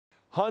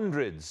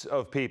Hundreds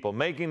of people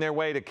making their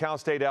way to Cal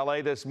State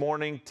LA this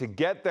morning to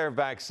get their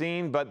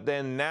vaccine, but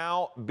then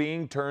now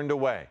being turned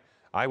away.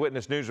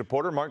 Eyewitness News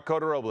reporter Mark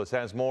Cota-Robles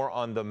has more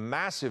on the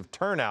massive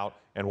turnout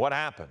and what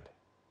happened.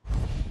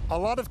 A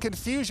lot of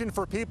confusion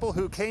for people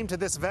who came to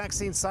this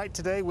vaccine site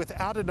today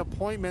without an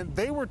appointment.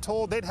 They were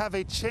told they'd have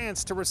a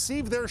chance to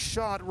receive their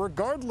shot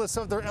regardless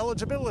of their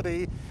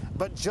eligibility.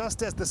 But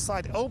just as the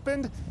site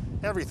opened,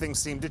 everything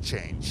seemed to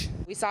change.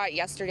 We saw it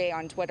yesterday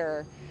on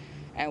Twitter,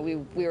 and we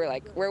were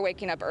like, we're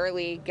waking up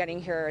early,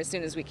 getting here as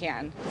soon as we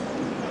can.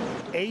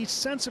 A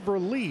sense of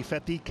relief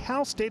at the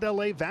Cal State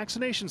LA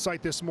vaccination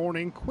site this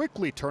morning,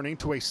 quickly turning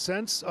to a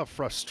sense of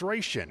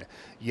frustration.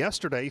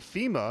 Yesterday,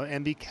 FEMA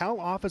and the Cal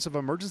Office of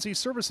Emergency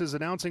Services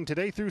announcing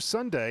today through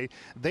Sunday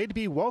they'd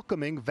be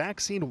welcoming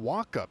vaccine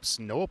walk-ups.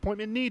 No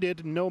appointment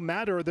needed, no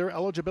matter their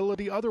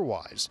eligibility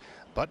otherwise.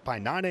 But by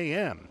 9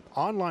 a.m.,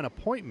 online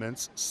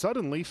appointments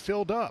suddenly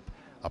filled up,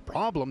 a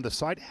problem the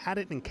site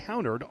hadn't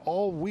encountered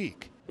all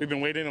week. We've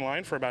been waiting in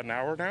line for about an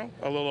hour now,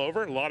 a little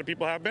over. A lot of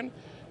people have been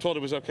told it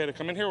was okay to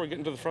come in here. We're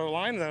getting to the front of the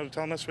line, and they're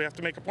telling us we have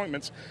to make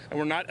appointments, and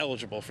we're not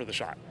eligible for the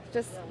shot.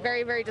 Just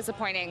very, very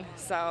disappointing.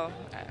 So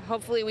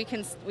hopefully we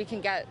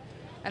can get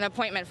an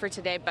appointment for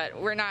today, but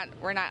we're not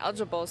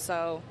eligible.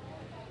 So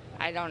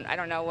I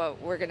don't know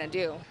what we're gonna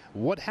do.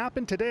 What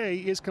happened today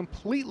is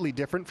completely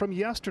different from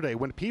yesterday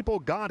when people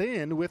got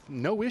in with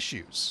no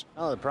issues.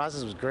 Oh, the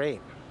process was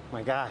great.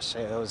 My gosh,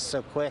 it was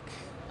so quick.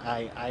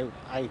 I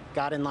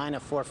got in line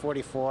at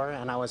 4:44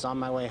 and I was on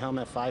my way home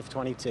at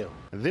 5:22.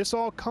 This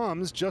all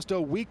comes just a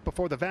week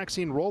before the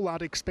vaccine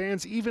rollout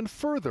expands even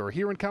further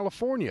here in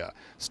California.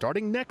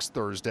 Starting next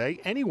Thursday,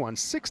 anyone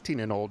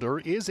 16 and older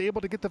is able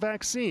to get the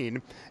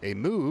vaccine, a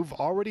move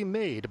already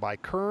made by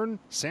Kern,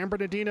 San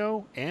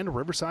Bernardino, and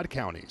Riverside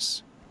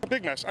counties. A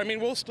big mess. I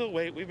mean, we'll still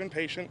wait. We've been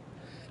patient.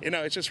 You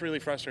know, it's just really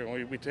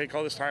frustrating. We take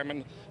all this time,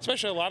 and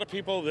especially a lot of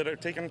people that are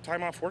taking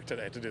time off work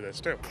today to do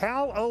this too.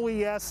 Cal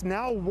OES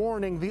now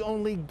warning the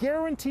only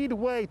guaranteed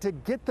way to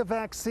get the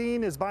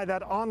vaccine is by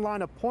that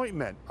online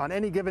appointment. On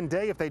any given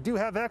day, if they do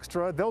have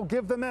extra, they'll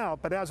give them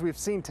out. But as we've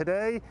seen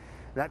today,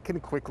 that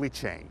can quickly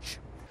change.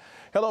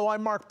 Hello,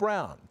 I'm Mark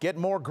Brown. Get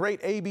more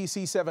great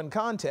ABC7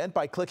 content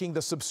by clicking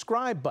the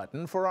subscribe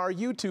button for our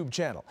YouTube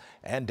channel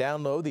and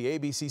download the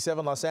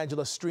ABC7 Los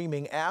Angeles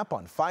streaming app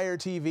on Fire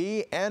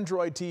TV,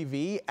 Android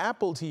TV,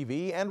 Apple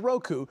TV, and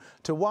Roku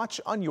to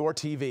watch on your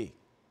TV.